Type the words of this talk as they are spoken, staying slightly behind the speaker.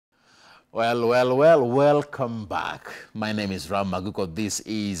Well, welcome back. My name is Ram Maguko. This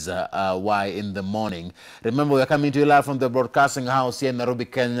is Y in the Morning. Remember, we're coming to you live from the broadcasting house here in Nairobi,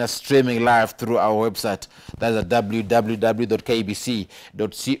 Kenya, streaming live through our website. That's at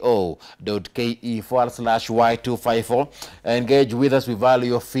www.kbc.co.ke/Y254. Engage with us. We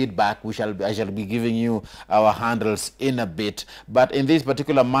value your feedback. I shall be giving you our handles in a bit. But in this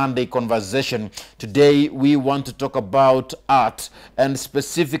particular Monday conversation, today we want to talk about art, and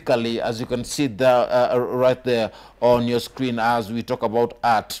specifically, as you can see there, right there on your screen, as we talk about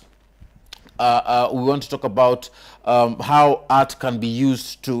art, we want to talk about how art can be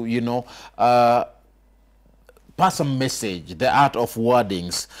used to, pass a message, the art of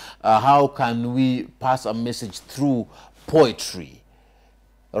wordings. How can we pass a message through poetry?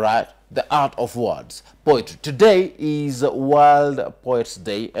 All right, the art of words, poetry. Today is World Poets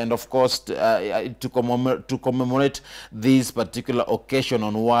Day, and of course, to commemorate this particular occasion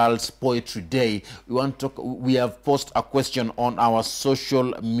on World Poetry Day, we have posted a question on our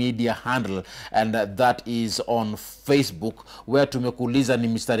social media handle, and that is on Facebook, where tumekuuliza ni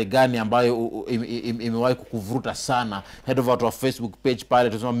mistari gani ambayo imewahi kukuvuruta sana. Head over to our Facebook page pale,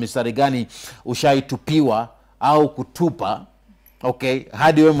 tunasema mistari gani ushaitupiwa au kutupa. Okay,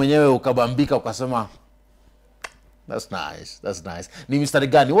 hadi wewe mwenyewe ukabambika ukasema that's nice. Ni mistari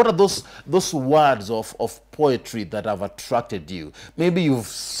gani? What are those words of poetry that have attracted you? Maybe you've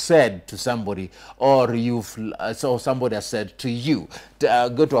said to somebody, or somebody has said to you.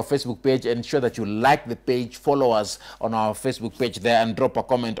 Go to our Facebook page, ensure that you like the page, follow us on our Facebook page there, and drop a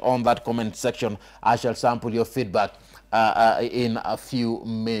comment on that comment section. I shall sample your feedback in a few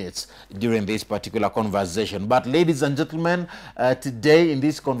minutes during this particular conversation. But ladies and gentlemen, today in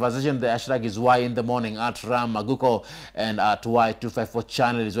this conversation, the hashtag is Y in the Morning at Ram Maguko, and at Y254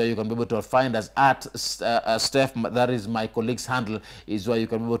 channel is where you can be able to find us. At Steph, that is my colleague's handle, is where you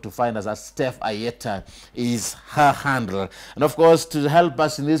can be able to find us. At Steph Ayeta is her handle. And of course, to help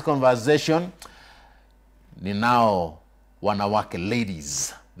us in this conversation, ni nao wanawake,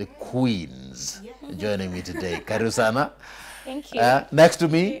 ladies, the queens, joining me today. Karibu sana. Thank you. Next to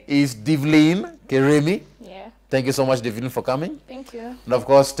me is Devlin Keremi. Yeah. Thank you so much, Devlin, for coming. Thank you. And of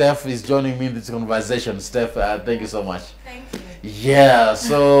course, Steph is joining me in this conversation. Steph, thank you so much. Thank you. Yeah,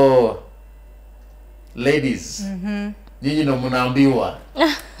 so, ladies, nyinyi ndo mnaambiwa.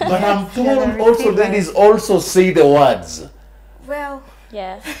 But I'm told also ladies also say the words. Well,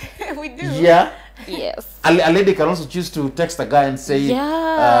 Yes. we do. Yeah. Yes. A lady can also choose to text a guy and say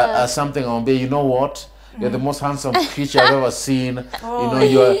Yeah. something on there. You know what? You're the most handsome creature I've ever seen. You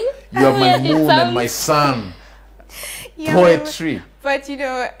know, you're my moon and my sun. Yeah, Poetry. But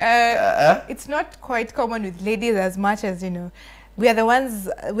it's not quite common with ladies as much as, we are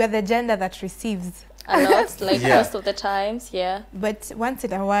the gender that receives. A lot, like Yeah. most of the times, yeah. But once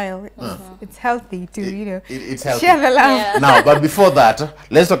in a while, it's healthy to, It's healthy. share the love. Yeah. Now, but before that,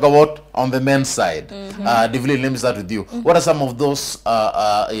 let's talk about on the men's side. Devlin, let me start with you. What are some of those,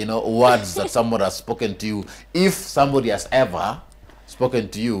 words that someone has spoken to you? If somebody has ever spoken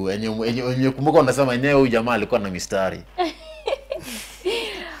to you, and you kumbuka unasema enyewe huyu jamaa alikuwa na mistari.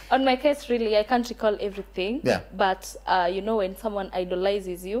 On my case, really, I can't recall everything. Yeah. But, when someone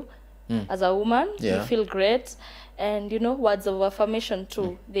idolizes you as a woman, Yeah. you feel great. And, words of affirmation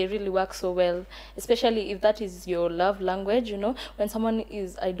too, they really work so well. Especially if that is your love language, when someone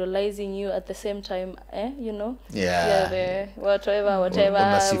is idolizing you at the same time, Yeah. whatever,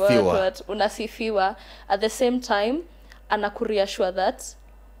 Unasifiwa. unasifiwa. At the same time, anakureassure that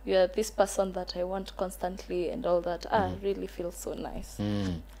you are this person that I want constantly and all that. I really feel so nice.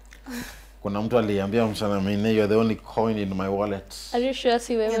 Kuna mtu aliambia msichana mwingine, you're the only coin in my wallet. Are you sure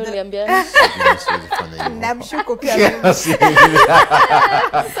si wewe uliambia? Siwezi fanya hivyo. Namshuku pia. Sounds like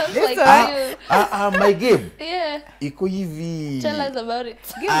you. My game. Yeah. Iko hivi. Tell us about it.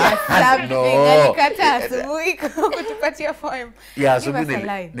 Give us something. No. Alikata asubuhi kutupatia poem. Yeah, Give so us a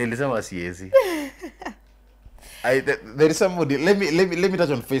line. nilisema siezi. There is somebody, let me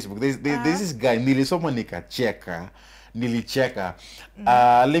touch on Facebook. There's this guy, nilisoma nikacheka. Nilicheka.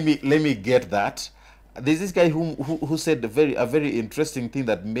 Let me get that. There's this guy who said a very interesting thing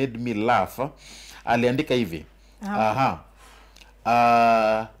that made me laugh. Aliandika hivi.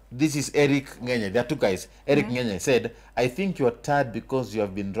 This is Eric Ngenye. There are two guys. Eric Ngenye said, I think you're tired because you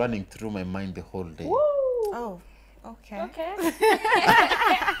have been running through my mind the whole day. Woo. Oh, okay. Okay.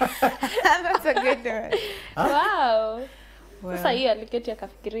 That's a good one. Wow. Well, Sasa hiyo aliketi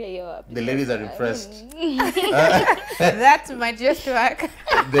akafikiria hiyo wapi. The ladies are impressed. that might just work.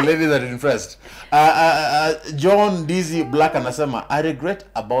 The ladies are impressed. John Dizzy Black anasema, I regret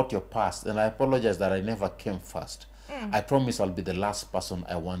about your past and I apologize that I never came first. I promise I'll be the last person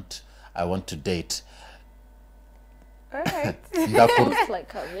I want I want to date. All right. It's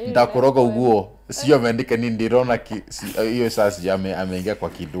like a very Ndakuroga nice poem. uguo. Sio ameandika nini ndirona hiyo sasa ameingia kwa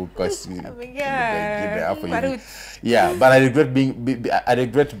kiduka yeah, but I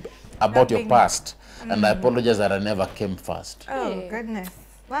regret about your past and I apologize that I never came first. Oh goodness.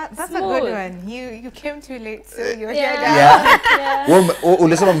 That's Smooth. a good one. You came too late, so you're here now. Yeah. Yeah.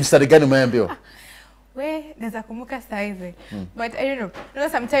 Ulisema mstari gani umeambiwa? We naweza kumbuka saizi. But I don't know. You know,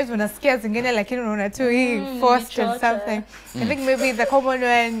 sometimes unasikia zingine lakini unaona tu hii forced and something. I think maybe the common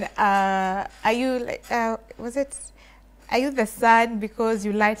one, are you like was it, are you the sun because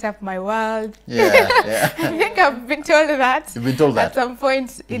you light up my world? Yeah. I think I've been told that. You've been told that? At some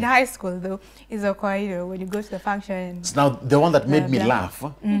point in high school, though, is okay, you know, when you go to the function. Now, the one that made me laugh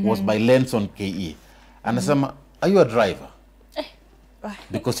was by Lenson KE. And I said, are you a driver?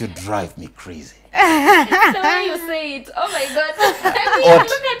 Because you drive me crazy. The way you say it, oh my God. I mean,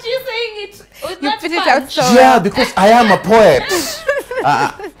 look at you saying it with You that put it punch. out so Yeah, well. because I am a poet.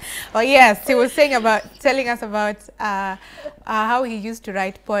 Oh yes, he was saying about, telling us about how he used to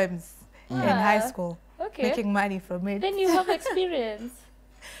write poems in high school, Okay. making money from it. Then you have experience.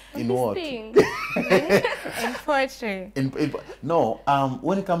 In This what? thing. In poetry. No,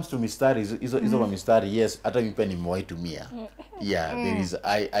 when it comes to mistari, hizo mistari, yes, hata mimi pia nimewahi tumia. Yeah, there is,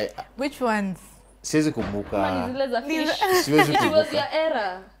 Which ones? siwezi Kama ni kumbuka. zile za fish. Siwezi It was kumbuka. your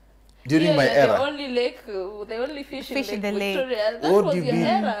era. During Yeah, my the era. only lake, the only fish in the lake. lake. Victoria. That What was do you your mean?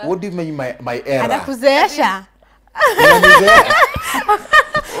 era. What do you mean my era? Anakuzeesha.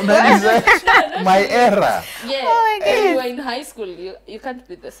 Unanizeesha? My era. Yeah, Oh my and you were in high school. You can't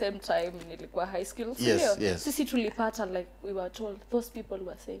be the same time nilikuwa high school. Yes, Sio? yes. Sisi tulipata, like we were told, those people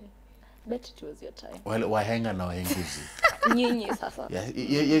were saying, bet it was your time. Well, wahenga na wahenguzi. Nyinyi sasa. Yeah,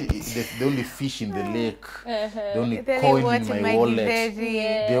 the only fish in the lake, the only Then coin what in my my wallet,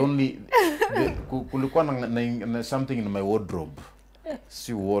 githeri. the only kulikuwa na something in my wardrobe.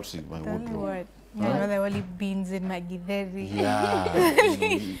 See what's in my wardrobe. What? You know, the only beans in my githeri. Yeah.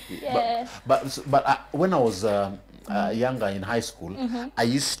 Yeah. But when I was younger in high school, I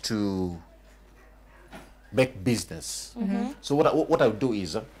used to make business. So what I would do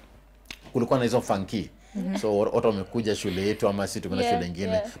is kulikuwa na hizo funky. So watu wamekuja shule yetu ama sisi tumeenda shule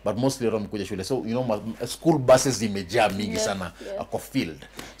nyingine, but mostly watu wamekuja shule. So you know, school buses zimejaa mingi sana kwa field.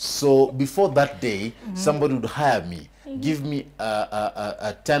 So before that day, somebody would hire me, give me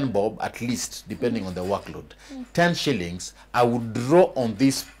a 10 bob at least, depending on the workload. 10 shillings, I would draw on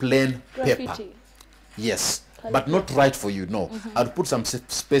this plain paper. Graffiti. Yes, but not write for you, no. I'd put some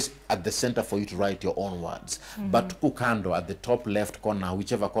space at the center for you to write your own words. But ukando at the top left corner,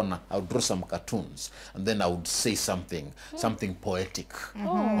 whichever corner, I would draw some cartoons. And then I would say something poetic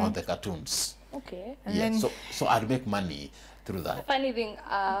on the cartoons. Okay. Yeah, so I'd make money through that. Funny thing,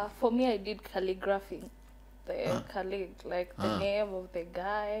 for me, I did calligraphy. The like the name of the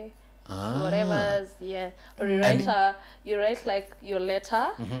guy, whatever. Yeah. Or you write like your letter.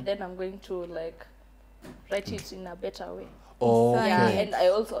 Then I'm going to like write it in a better way. Okay. Yeah, and I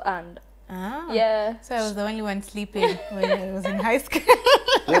also earned. Ah. Yeah. So I was the only one sleeping when I was in high school.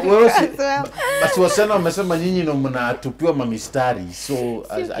 Basi wasema wamesema nyinyi ndo mnatupiwa mamistari. So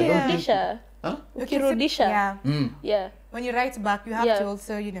I don't think... Ukirudisha. Huh? Ukirudisha. Yeah. Yeah. When you write back, you have to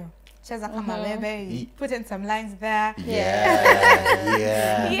also, you know, cheza kama bebe, you put in some lines there.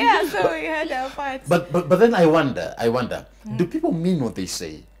 Yeah. Yeah, so we had our part. But then I wonder, do people mean what they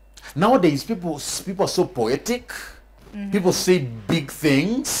say? Nowadays, people are so poetic. People say big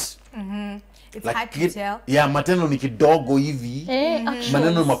things. It's hard to tell. Yeah, matendo ni kidogo hivi.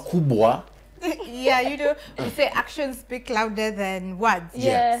 Maneno makubwa. Yeah, you know, we say actions speak louder than words.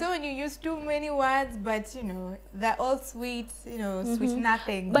 Yeah. So when you use too many words, but you know, they're all sweet, you know, sweet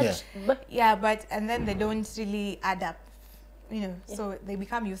nothing. But And then they don't really add up, you know, so they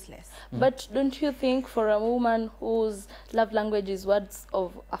become useless. But don't you think for a woman whose love language is words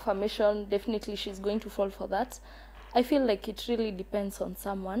of affirmation, definitely she's going to fall for that? I feel like it really depends on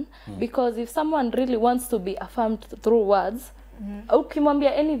someone, because if someone really wants to be affirmed through words,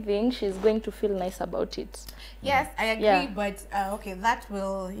 ukimwambia anything, she's going to feel nice about it. Yes, I agree, Yeah. but okay, that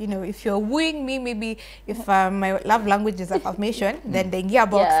will, you know, if you're wooing me, maybe if my love language is affirmation, then the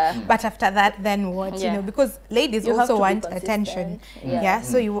gearbox. Yeah. But after that, then what? You Yeah. know, because ladies You have also to be want consistent. attention. Yeah. Yeah.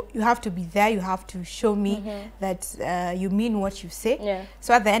 So you have to be there. You have to show me that you mean what you say. Yeah.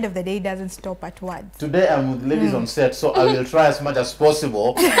 So at the end of the day, it doesn't stop at words. Today I'm with ladies on set, so I will try as much as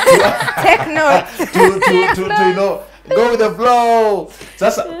possible Take note. to you know, go with the flow.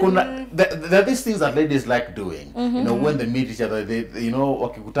 Sasa kuna there are these things that ladies like doing. You know, when they meet each other, they, you know,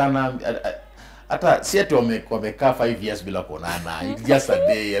 wakikutana Hata si ati wamekaa 5 years bila kuonana. It's just a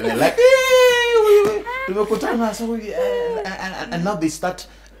day and they're like, hey, tumekutana. So and now they start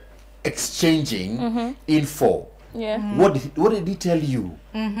exchanging info. Yeah. What did he tell you?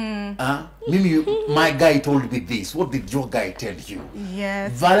 Maybe my guy told me this. What did your guy tell you?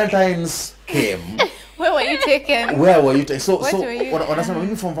 Yes. Valentine's came. Where were you taken? Where were you taken? So were you?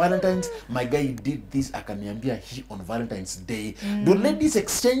 maybe from Valentine's, my guy did this. Akaniambia he on Valentine's Day. Do ladies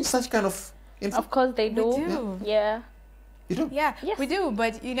exchange such kind of info? Of course they do. We do. Yeah. You do? Yeah, Yes. we do,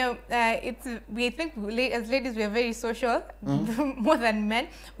 but you know, we think as ladies we are very social, more than men.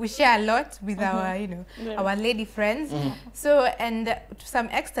 We share a lot with our, you know, our lady friends. So, and to some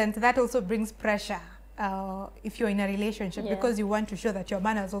extent, that also brings pressure if you're in a relationship, because you want to show that your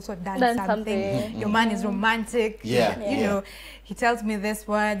man has also done something. Your man is romantic. Yeah. You know, he tells me these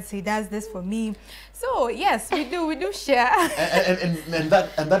words. He does this for me. So yes, we do share. and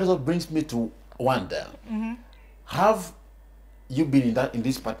that also brings me to wonder. Have you been in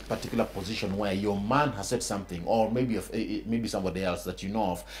this particular position where your man has said something, or maybe somebody else that you know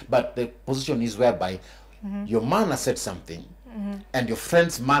of, but the position is whereby your man has said something and your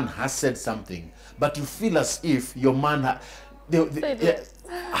friend's man has said something, but you feel as if your man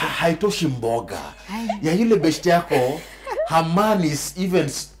haitoshi mboga ya yule beshte yako, her man is even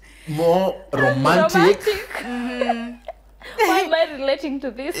more romantic. Why am I relating to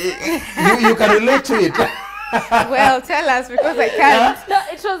this? You can relate to it. Well, tell us, because I can't. No,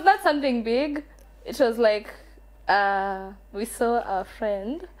 it was not something big. It was like we saw a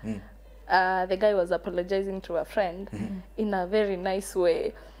friend. The guy was apologizing to a friend in a very nice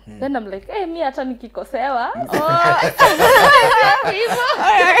way. Then I'm like, hey, mi hata nikikosewa.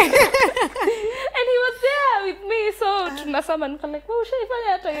 And he was there with me, so tunasama nika like, oh,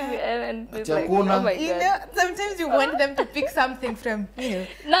 shaifanya hata hivi, and it's like, oh my God. You know, sometimes you want them to pick something from, you know.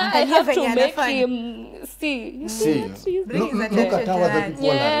 Now I have to make him see. You see what he's doing? Look at how other people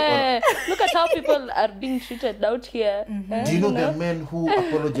are. Look at how people are being treated out here. Do you know there are men who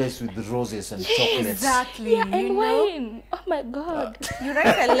apologize with roses and chocolates? Exactly. Yeah, and wine. Oh my God. You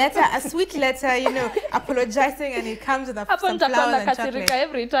write a letter, a sweet letter, you know, apologizing, and it comes with some flowers and chocolate.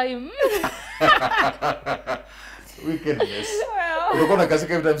 Every time. Wickedness. You're gonna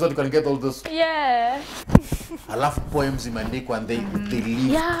kasika every time so you can get all those. Yeah. I love poems imeandikwa and they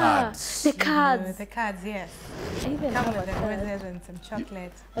leave cards. The cards. The cards, yes. I even Come have with a the card. roses and some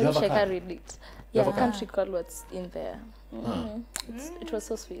chocolate. I You wish have a I card? can read it. You Yeah, have I a can't card? recall what's in there. It was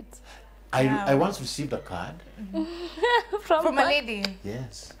so sweet. I once received a card. From a what? lady.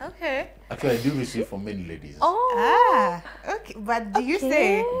 Yes. Okay. Actually, I do receive from many ladies. Ah, okay. But do you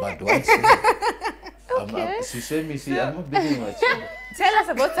say? But once she said me, see, I'm not beginning much. Tell us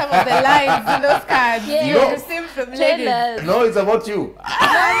about some of the lines in those cards Yeah. you No. received from ladies. Tell us. No, it's about you.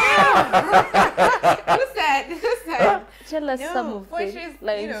 Who said? Who said? Tell us No, some of poetry is, the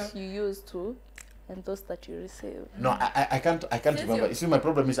lines you know. you used to, and those that you received. No, I can't remember. You see, my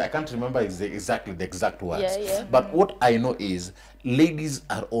problem is I can't remember exactly the exact words. Yeah, yeah. But what I know is ladies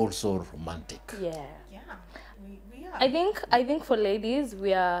are also romantic. Yeah. Yeah, we are. I think for ladies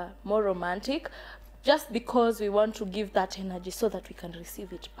we are more romantic, just because we want to give that energy so that we can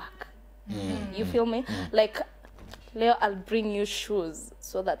receive it back. You feel me? Like, Leo, I'll bring you shoes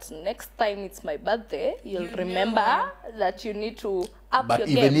so that next time it's my birthday, you'll remember that you need to up But your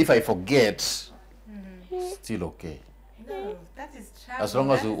even game. if I forget, still okay. No, that is trouble. As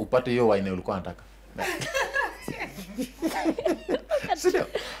long as upate hiyo wine ulikuwa unataka. Sindio?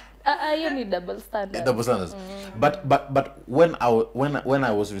 You need double standard. Double standards. But when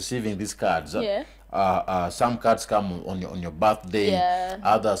I was receiving these cards, some cards come on your birthday,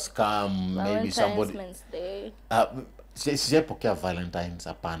 others come maybe somebody. Valentine's Day. Sijapokea Valentine's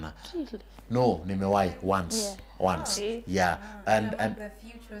hapana. Really? No, nimewahi once. Okay. Yeah. And the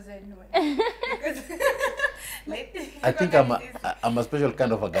few chosen one. I think I'm a special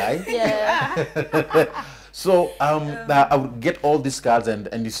kind of a guy. Yeah. So I would get all these cards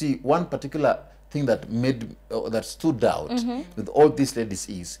and you see one particular thing that that stood out with all these ladies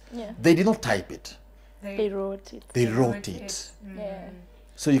is they did not type it. They wrote it. They wrote it. Yeah.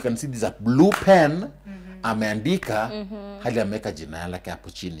 So you can see this a blue pen ameandika hadi ameweka jina lake hapo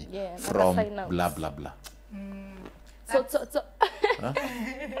chini from blah blah blah.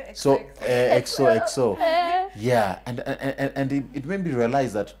 So XO. Yeah, and it made me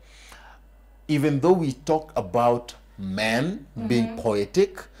realize that even though we talk about men being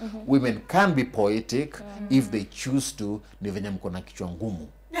poetic, women can be poetic if they choose to. Ni venye mko na kichwa ngumu.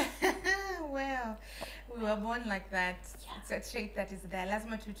 Well, we were born like that. It's a trait that is there.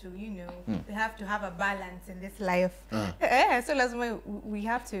 Lazima tutu, you know, we have to have a balance in this life. So lazima we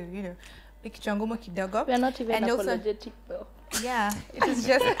have to, you know, kichwa ngumu kidogo. We are not even And also- apologetic though. Yeah, it is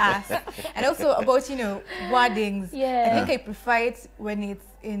just us. And also about, you know, wordings. Yeah. I think I prefer it when it's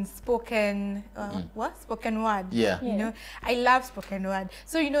in spoken, spoken word. Yeah. You know, I love spoken word.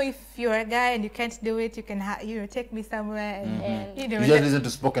 So, you know, if you're a guy and you can't do it, you can, you know, take me somewhere and, you know. You just listen to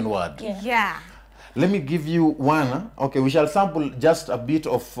spoken word. Yeah. Yeah. Let me give you one. Huh? Okay, we shall sample just a bit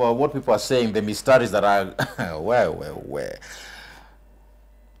of what people are saying, the mysteries that are where.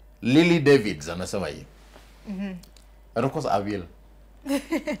 Lily Davids anasema hii. And of course I will.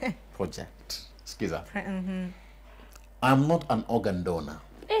 Project. Skiza. I'm not an organ donor,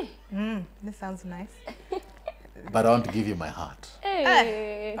 This sounds nice. but I want to give you my heart.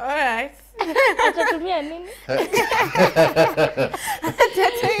 Hey. All right. Atatumia nini?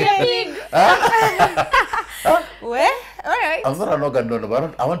 Well, all right. I'm not an organ donor,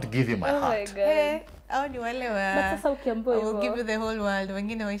 but I want to give you my Oh my heart. god. Eh, au ni wale But wa sasa ukiambiwa I will give you hivyo. the whole world.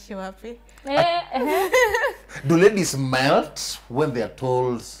 Wengine waishi wapi? Do ladies melt when they are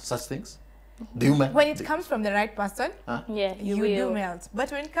told such things? Do you melt? When it comes from the right person, Yeah, you you will. do melt.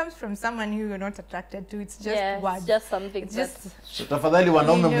 But when it comes from someone who you're not attracted to, it's just Yeah, words. it's just something It's just So tafadhali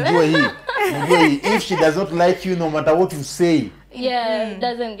wanaume You know? mjue hii. Mjue hii. If she does not like you, no matter what you say, yeah, it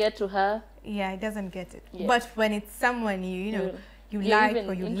doesn't get to her. yeah, it doesn't get it. Yeah. But when it's someone you know, you You're like even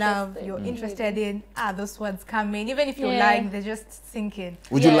or you love, interested. you're interested in, those words come in. Even if you're Yeah. lying, they just sink in.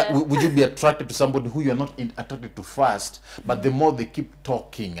 would Yeah. would you be attracted to somebody who you're not attracted to first, but the more they keep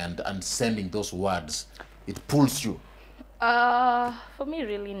talking and sending those words, it pulls you? For me,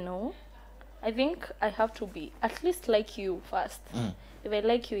 really, no. I think I have to be at least like you first. If I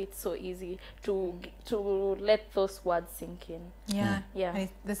like you, it's so easy to let those words sink in. Yeah. Yeah. And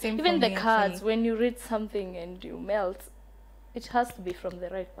it's the same Even for the me, cards, actually. when you read something and you melt, it has to be from the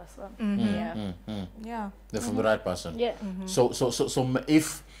right person. Yeah. Yeah. They're from the right person. Yeah. So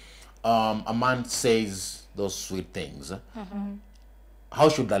if a man says those sweet things, how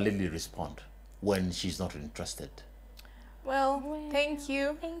should a lady respond when she's not interested? Well, thank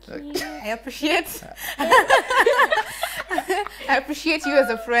you. Thank you. I appreciate. I appreciate you as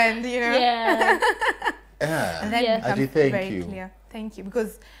a friend. You know. Yeah. Yeah. And then Yeah. it becomes Ati, thank very you. clear. Thank you,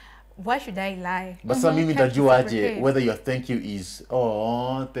 because why should I lie? But some mimi Can't tajua aje reciprocate. whether your thank you is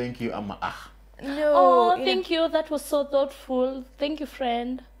oh thank you ama No. Oh, you know, thank you. That was so thoughtful. Thank you,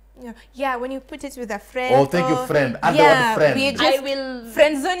 friend. yeah, when you put it with a friend. Oh, thank you, or- friend. Add the yeah, word friend. we're just I will.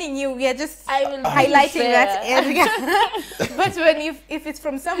 friend zoning you. We are just I will highlighting be that fair. area. But when if it's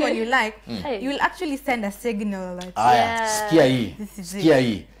from someone you like, Hey. you will actually send a signal like, aya Yeah. sikia hii This is sikia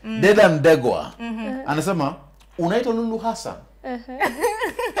hii Deda Ndegwa anasema unaitwa Lulu Hassan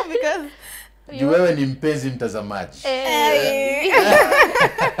because juu wewe ni mpenzi mtazamaji. hey,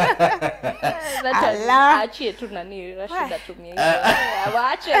 Allah. Achie tu nani Rashida tumie.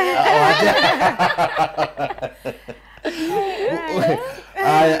 Waache.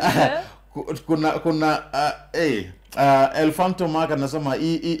 Aya, kuna Elfanto Mark anasema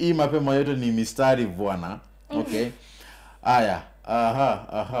hii mapema yote ni mistari bwana. Okay. Aya,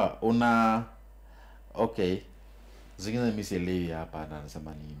 una okay. Zingine mimi sielewi hapa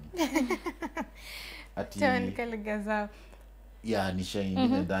anasema nini. Ati John Kaligaza. ya nisha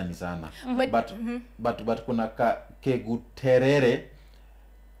ingine ndani sana. But kuna Keguterere.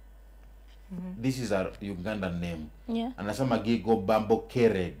 This is a Ugandan name. Yeah. Anasema Gigo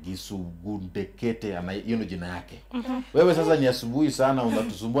Bambokere Gisugundekete ana hiyo ndio jina yake. Wewe sasa ni asubuhi sana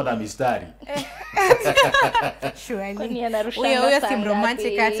unatusumbua na mistari. Surely. Kwani anarushanga Huyo saa si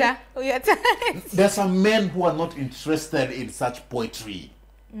romantic ngapi? hata. Huyo hata. There's some men who are not interested in such poetry.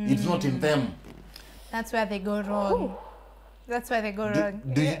 It's not in them. That's where they go wrong. That's where they go wrong.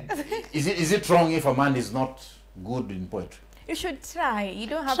 Do you, is it wrong if a man is not good in poetry? You should try. You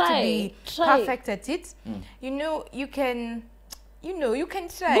don't have Try, to be try. perfect at it. You know, you can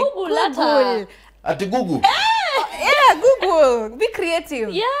try. Google later. Ati Google. Yeah, Google. Be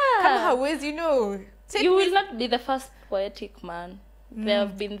creative. Yeah. Come hawezi, you know. Take You me- will not be the first poetic man. They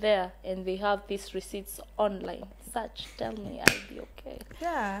have been there and they have these receipts online. Search, tell me, I'll be okay.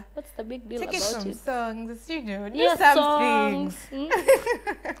 Yeah. What's the big deal Take it about from it? songs, you know. Do Yeah, some songs. things.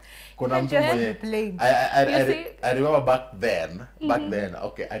 Kuna Can't mtu just mwenye be plain. You see? I remember back then,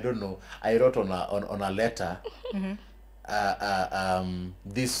 okay, I don't know. I wrote on a letter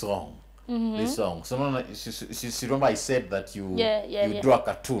this song. This song. So no, she remember I said that you draw a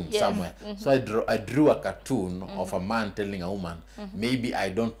cartoon Yes. somewhere. So I drew a cartoon of a man telling a woman, maybe I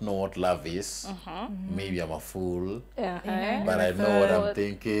don't know what love is. Maybe I'm a fool. Uh-huh. But I know what I'm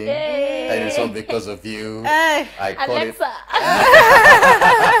thinking. Hey. And it's all because of you. Ay. I call it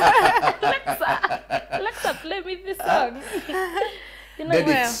Alexa. Alexa, play me this song. You know,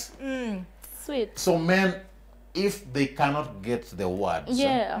 Dedix. sweet. So men, if they cannot get the words,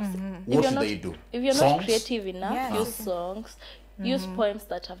 Yeah. what should they do? If you're Songs? not creative enough, Yes. use songs. Use poems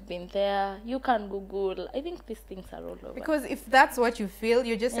that have been there. You can Google. I think these things are all over. Because if that's what you feel,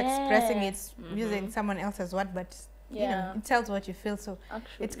 you're just expressing Yeah. it using someone else's word, but you know, Yeah. it tells what you feel, so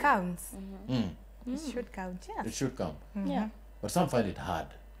Actually. it counts. Mm. It should count, It yes. should come. Yeah. But some find it hard.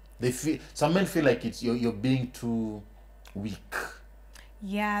 They feel, some men feel like it's you're being too weak.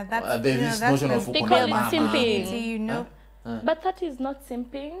 Yeah, that's There's you know, this that's notion the of They ukuna call it mama. simping. masculinity, you know. But that is not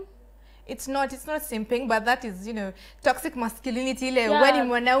simping. It's not simping, but that is, you know, toxic masculinity ile Yeah. wewe ni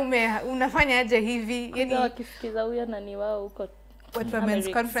mwanaume unafanya aje hivi, Ndio yani wakisikiza huyo nani wao huko what women's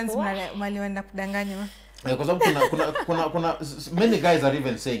America. conference Wow. malienda kudanganywa. Kwa sababu kuna many guys are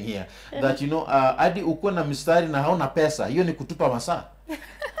even saying here that you know hadi ukuwe na mistari na hauna pesa, hiyo ni kutupa masaa.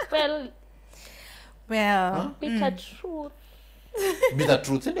 well, Well, bitter truth. Bitter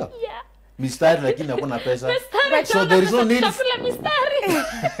truth, ndio? Yeah. Mistari lakini hakuna pesa. Mistari So there is no need. chakula mistari.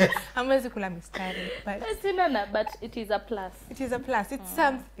 hamwezi kula mistari, but Sinana, but it is a plus. it is a plus. It's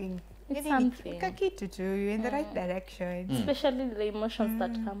something. It's Yani, something. kakitu tu, you're in the right direction. Especially the emotions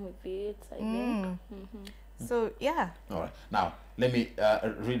that come with it, I think. So yeah. All right. Now, let me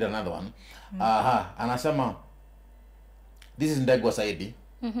read another one. Anasema, this is Ndegwa Saidi.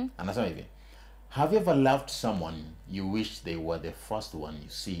 Anasema hivi. Have you ever loved someone you wish they were the first one you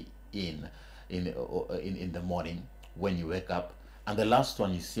see in the morning when you wake up, and the last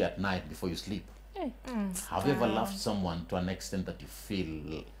one you see at night before you sleep? Hey, Have you ever loved someone to an extent that you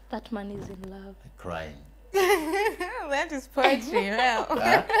feel that man is in love. like crying? That is poetry. Well,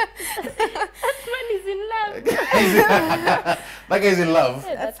 That man is in love. That guy is in love.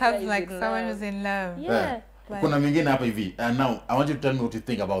 Yeah, that guy sounds is like in someone love. who's in love. Yeah. Kuna mingine hapa hivi. Now I want you to tell me what you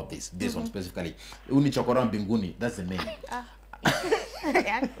think about this one specifically. Uni chokora mbinguni, that's the name.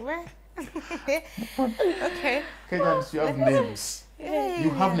 Yeah, where? Okay. Kenyans, you have names. Yeah. You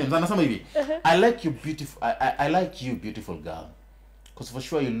have names. Anasema hivi. I like you beautiful. I like you beautiful girl. Because for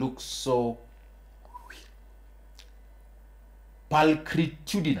sure you look so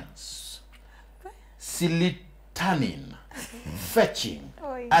pulchritudinous, silitanin, fetching,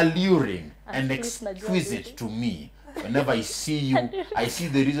 Oi. alluring, and At least najua exquisite vile. to me. Whenever I see you, I see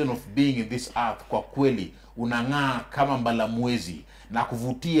the reason of being in this earth. Kwa kweli, unang'aa kama mbalamwezi na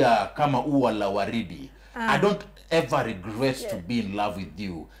kuvutia kama ua la waridi. I don't ever regret to be in love with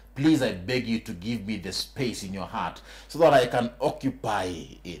you. Please, I beg you to give me the space in your heart so that I can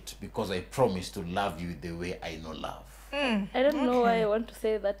occupy it, because I promise to love you the way I know love. I don't know why I want to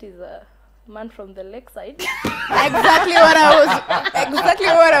say that is a man from the lakeside. Exactly what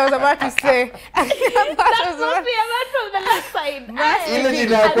I was about to say. That must be a man from the lakeside. Ile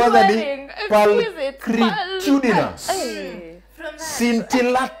jina ya kwanza ni Exquisite. pulchritudinous, Hey.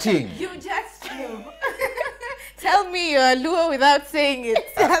 scintillating. You just knew. Tell me you're Luo without saying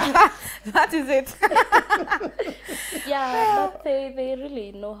it. That is it. Yeah, but they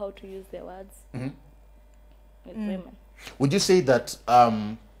really know how to use their words with women. Would you say that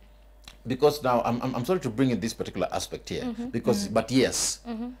because now I'm sorry to bring in this particular aspect here, because but yes,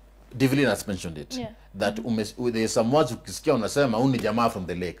 Devlin has mentioned it, Yeah. that there's some words ukisikia unasema huyu ni jamaa from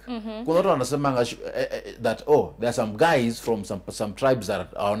the lake. Kuna watu wanasema that there are some guys from some tribes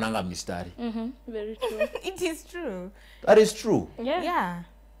that hawananga mistari. Very true. It is true. That is true. Yeah. Yeah.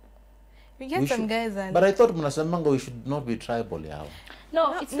 We get We some should- guys that But I thought mnasemanga we should not be tribal yawa.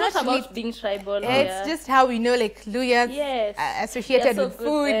 No, it's not not about really- being tribal. it's yeah. just how we know, like Luyas Yes. associated They're so with good.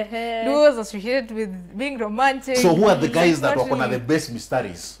 food, Uh-huh. Luos associated with being romantic. So who are the guys that Not wako na the really- best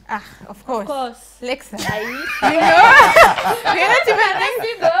mistaris? Of course. Of course. Lexa. I You know? We're not even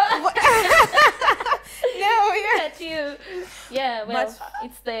No, yeah. look at you. Yeah, well, But-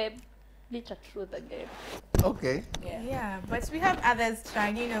 it's the bitter truth again. Okay. Yeah. Yeah, but we have others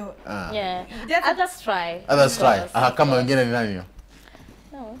trying, you know. Yeah. Just- Others try. Others try. Of course, Aha, of kama course. wengine ni nani?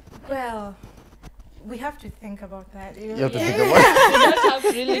 No. Well, we have to think about that. You know? You have to think about We don't have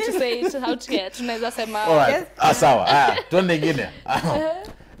really to say it how to get. Tunaweza sema. All right. Yes. Sawa. Tuende ingine.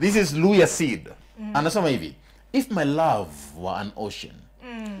 This is Luya Seed. Anasema hivi. If my love were an ocean,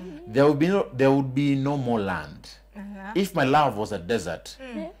 there would be no more land. If my love was a desert,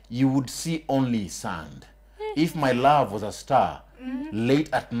 you would see only sand. If my love was a star, late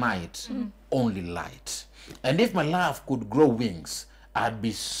at night, only light. And if my love could grow wings, I'd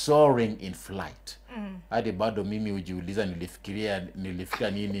be soaring in flight. Hadi bado mimi ujiuliza nilifikiria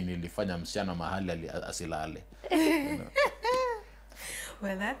nini nilifanya msichana mahali asilale.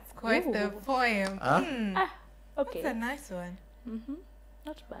 Well, that's quite the poem. Okay. That's a nice one.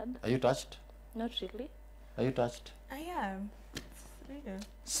 Not bad. Are you touched? Not really. Are you touched? I am. Yeah.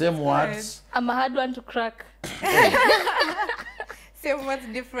 Same words. I'm a hard one to crack. Same words,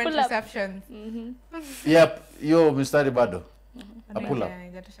 different Pull up. receptions. Yep, yo Mr. Bado. A pull up.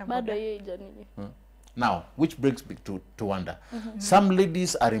 Bado hiyo ijanini. Now, which brings me to wonder. Some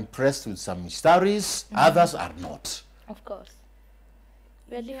ladies are impressed with some stories, others are not. Of course.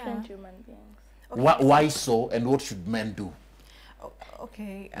 We are different human beings. Okay. Why so, and what should men do?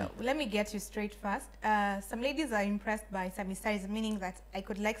 Okay, let me get you straight first. Some ladies are impressed by some styles, meaning that I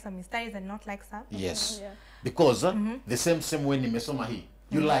could like some styles and not like some. Yes. Yeah. Because the same way nimesoma hii,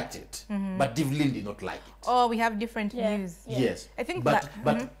 you liked it, but Divlin did not like it. Oh, we have different Yeah. views. Yeah. Yes. I think but that-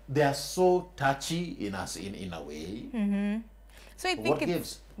 but they are so touchy in us in a way. So I think What it's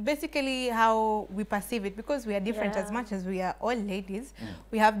gives? basically how we perceive it, because we are different. As Yeah. much as we are all ladies,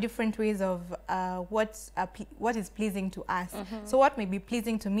 we have different ways of what is pleasing to us. So what may be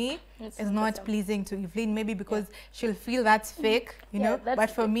pleasing to me It's is not not the same. pleasing to Evelyn, maybe because she'll feel that's fake, you Yeah, know, that's but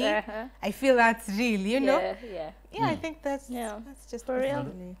for me, I feel that's real, you know. Yeah. I think that's just For real.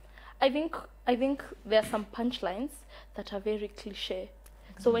 basically- I think there are some punchlines that are very cliche.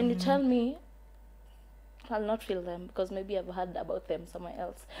 So when you tell me, I'll not feel them because maybe I've heard about them somewhere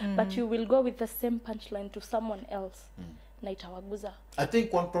else. But you will go with the same punchline to someone else. Na itawaguza. I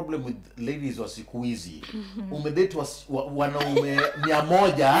think one problem with ladies wa siku hizi, umedate wanaume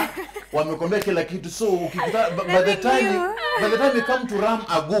 100 wamekwambia kila kitu, so ukikuta by the time you come to ram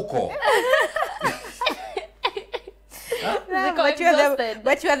aguko.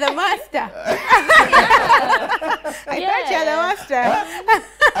 But you are the master. I thought you are the master.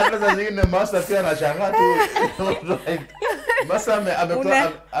 Hata saa zingine master pia anashangaa tu. Master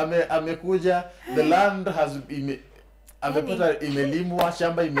amekuja, the land has amepata imelimwa,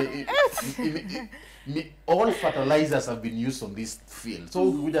 shamba all fertilizers have been used on this field. So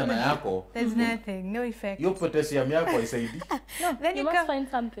ukikuja na yako, There's nothing, no effect. hiyo potassium yako haisaidii. Then You you must come, find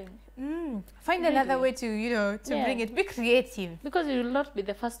something. find another way to, you know, to Yeah. bring it. Be creative. Because you will not be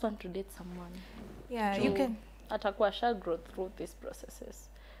the first one to date someone. Yeah, you can. Atakuwa shall grow through these processes.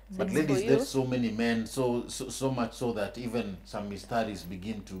 So But it's ladies for you. date so many men, so much so that even some stories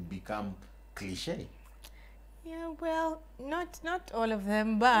begin to become cliche. Yeah, well, not all of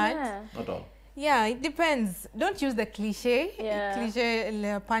them, but Yeah. Not all. yeah, it depends. Don't use the cliche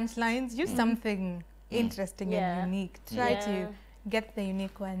Yeah. punchlines. Use something interesting Yeah. and unique. Try Yeah. to get the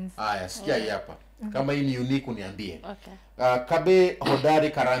unique ones. Aya, sikia hii hapa. Kama hii ni unique uniambie. Okay. Kabe Hodari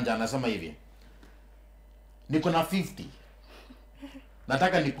Karanja anasema hivi. Niko na 50.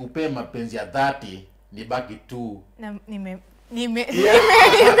 Nataka nikupe mapenzi ya 30, nibaki tu.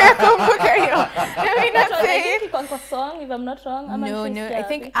 Nimekumbuka hiyo. Let me not That's what I say think it. iko kwa song, if I'm not wrong. Ama No, nilisikia I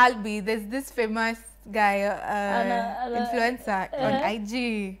think wapi? Albi. There's this famous guy, Ana- influencer on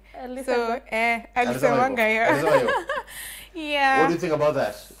IG. Alisema. So, Alisema alisemanga hivyo. hiyo. Alisema hivyo. Yeah. What do you think about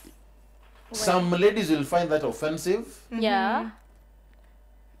that? Some ladies will find that offensive. Yeah.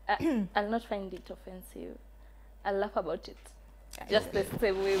 I'll not find it offensive. I'll laugh about it. Just the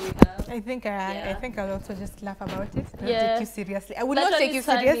same way we have. I think I'll also just laugh about it. Not Yeah. take you seriously. I would That not one take you is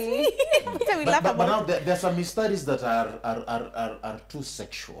funny. seriously. So we laugh But about now it. there are some studies that are too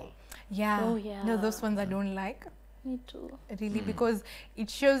sexual. Yeah. Oh, yeah. No, those ones I don't like. Me too. Really, because it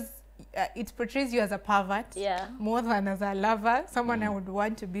shows, it portrays you as a pervert. Yeah. More than as a lover, someone I would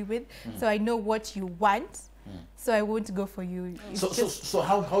want to be with. So I know what you want. So I won't go for you. It's just- So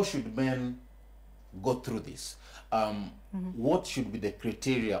how should men go through this? What should be the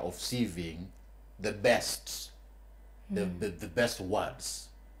criteria of sieving the best, the best words?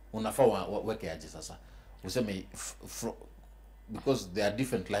 Unafaa weke aje sasa? Useme because there are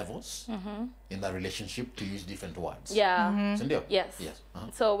different levels in the relationship to use different words. Yeah. Si ndio? Yes. Yes.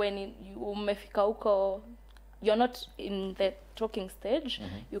 So when you umefika huko, you're not in the talking stage,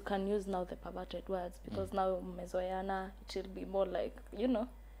 you can use now the perverted words because now mmezoeana, it will be more like, you know,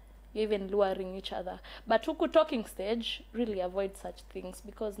 you're even luring each other. But huku talking stage, really avoid such things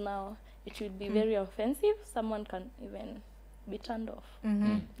because now it will be very offensive. Someone can even be turned off.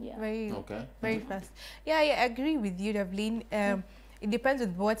 Yeah. very, Okay. very fast. Yeah, I agree with you, Devlin. It depends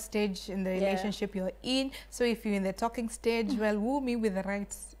with what stage in the relationship you're in. So if you're in the talking stage, well, woo me with the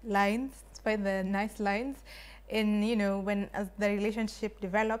right lines, find the nice lines. And, you know, as the relationship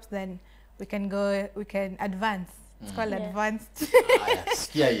develops, then we can advance. It's called advanced.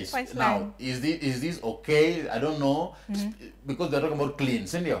 Sikia is. Punchline. Now, is this okay? I don't know. Because they're talking about clean,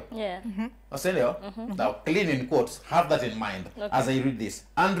 senor. Yeah. Senor. Now, clean in quotes. Have that in mind as I read this.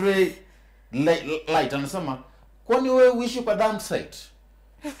 Andre Light anasema, kwani wewe uishi kwa damn site?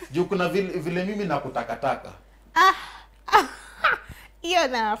 Juu kuna vile mimi nakutakataka. Hiyo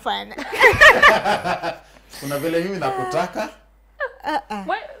nafanya. Kuna vile mimi nakutaka.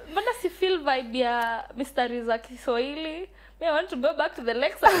 Why? But does you feel vibe ya mysteries za Kiswahili? Me, I want to go back to the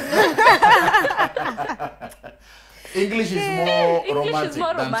Lexus. English is more English romantic is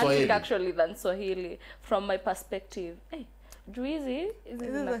more than romantic Swahili. actually than Swahili from my perspective. Hey, juizi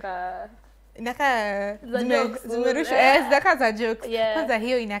zinaka Inakaa Za jokes, zimerushwa yeah. zinakaa za jokes. Yeah. Kwanza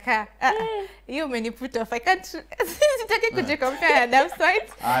hiyo inakaa hiyo umeniput off. I can't sitaki kujicompare na Dam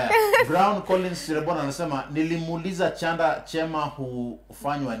Site. Haya, Brown Collins Sirebona anasema nilimuuliza chanda chema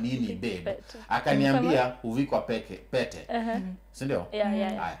hufanywa nini babe? Pete. Akaniambia huvikwa pete. Si ndio? yeah.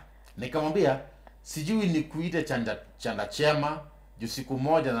 Haya. Nikamwambia sijui nikuite chanda chema juu siku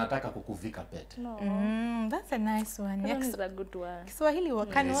moja nataka kukuvika pete. No. That's a nice one. That is a good one. Kiswahili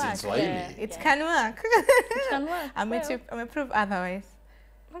can Yes, work. in Swahili. Yeah. It can work. It can work. I'm prove otherwise.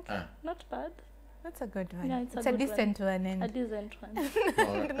 Okay, not bad. That's a good one. Yeah, it's a a good decent one. A And decent one.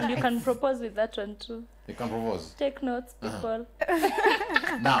 Alright. And you can propose with that one too. You can propose. Take notes, people.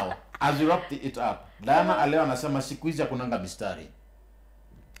 Now, as we wrap it up, Diana aleo anasema siku hizi hakunanga mistari.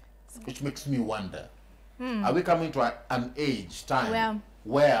 Which makes me wonder. Are we coming to an age, time,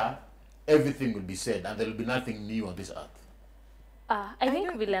 where everything will be said and there will be nothing new on this earth? I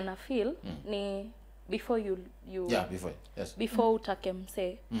think vile ana feel ni before you Yeah, before. Yes. before utake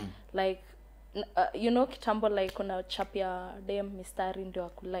mse like you know kitambo like kuna chapia dem mistari ndio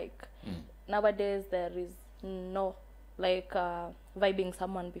akulike. Nowadays there is no like vibing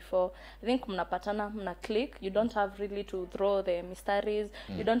someone before. I think mnapatana mna click, you don't have really to throw the mysteries,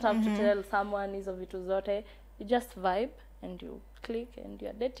 you don't have to tell someone hizo vitu zote, you just vibe and you click and you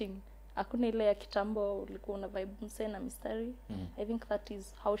are dating. Hakuna ile ya kitambo ulikuwa una vibe mse na mystery. I think that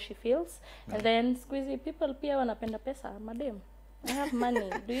is how she feels. And then squeezy people pia wanapenda pesa, madam. I have money.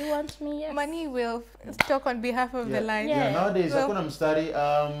 Do you want me? Yes. money will talk on behalf of the line. Yeah, nowadays Well, hakuna mstari.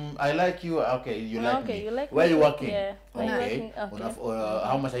 I like you. Okay, you like Okay, me. you like Where me you too. working? Yeah. Where you Okay. working? Okay.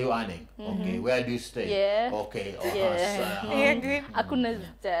 How much are you earning? Okay. Where do you stay? Yeah. Okay. Yeah. yeah, good. Hakuna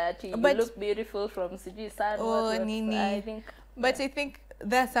that you But- look beautiful from sijui sun. Nini. I think. But I think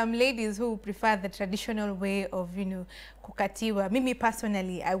there are some ladies who prefer the traditional way of, kukatiwa. Mimi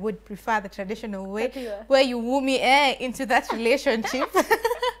personally, I would prefer the traditional way Katiwa. where you woo me into that relationship.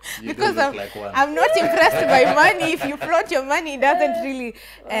 You Because don't look like one. I'm not impressed by money. If you flaunt your money, it doesn't really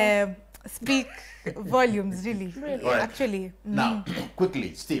speak volumes, really. Really? Alright. Actually. Now,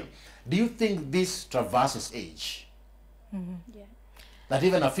 quickly, still, do you think this traverses age? Yeah. That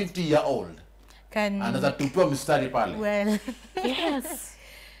even a 50-year-old Can, anaweza tupiwa mstari pale? well, Yes.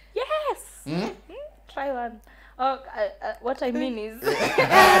 Yes. Try one. Oh, what I mean is, No,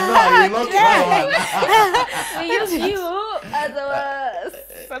 you not try one. we use you as our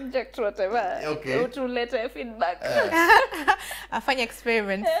subject, whatever. Okay. To later feedback. a fun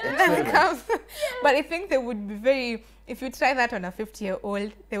experiment. That comes. But I think they would be very, if you try that on a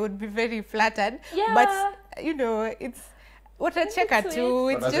 50-year-old, they would be very flattered. Yeah. But, it's what a checker sweet. too.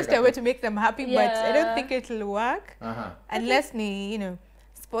 It's just a way to make them happy, but I don't think it'll work unless ni,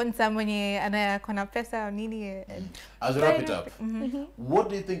 sponsor mwenye anayakona pesa au nini. As we wrap it up, what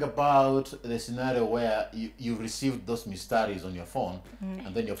do you think about the scenario where you received those mysteries on your phone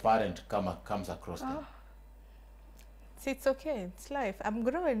and then your parent comes across them? So it's okay. It's life. I'm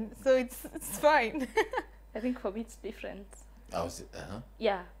growing, so it's fine. I think for me it's different.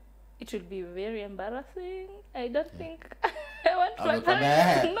 Yeah. It will be very embarrassing. I don't think I want my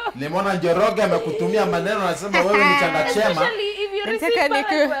parents to know. Nimeona Njoroge amekutumia maneno anasema wewe ni chanda chema. Especially if you receive Nataka niku-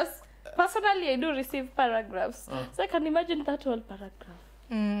 paragraphs. Personally, I do receive paragraphs. So I can imagine that whole paragraph.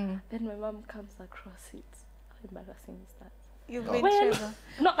 Then my mom comes across it. How embarrassing is that? You've been Well, trouble.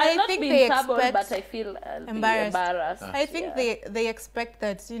 no, I I'll not think be they in trouble, expect- but I feel Embarrassed. embarrassed. I think they expect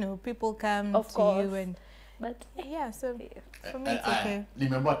that, people come Of to course. you and But yeah, so for me it's I okay.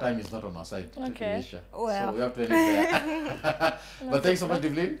 remember time is not on our side. Okay. Alicia. Well. So we have to end it there. But thanks so much,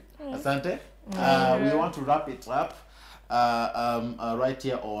 Devlin. Asante. We want to wrap it up right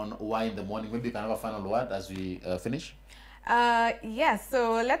here on Y in the Morning. Maybe you can have a final word as we finish. Yes,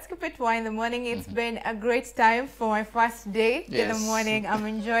 so let's keep it Y in the morning. It's been a great time for my first day in the Yes. morning. I'm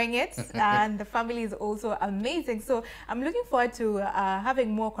enjoying it, and the family is also amazing. So I'm looking forward to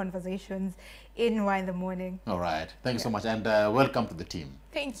having more conversations in Y in the morning. All right. Thank you so much, and welcome to the team.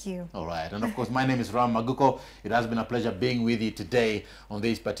 Thank you. All right. And of course, my name is Ram Maguko. It has been a pleasure being with you today on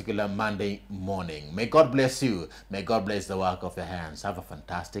this particular Monday morning. May God bless you. May God bless the work of your hands. Have a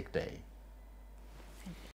fantastic day.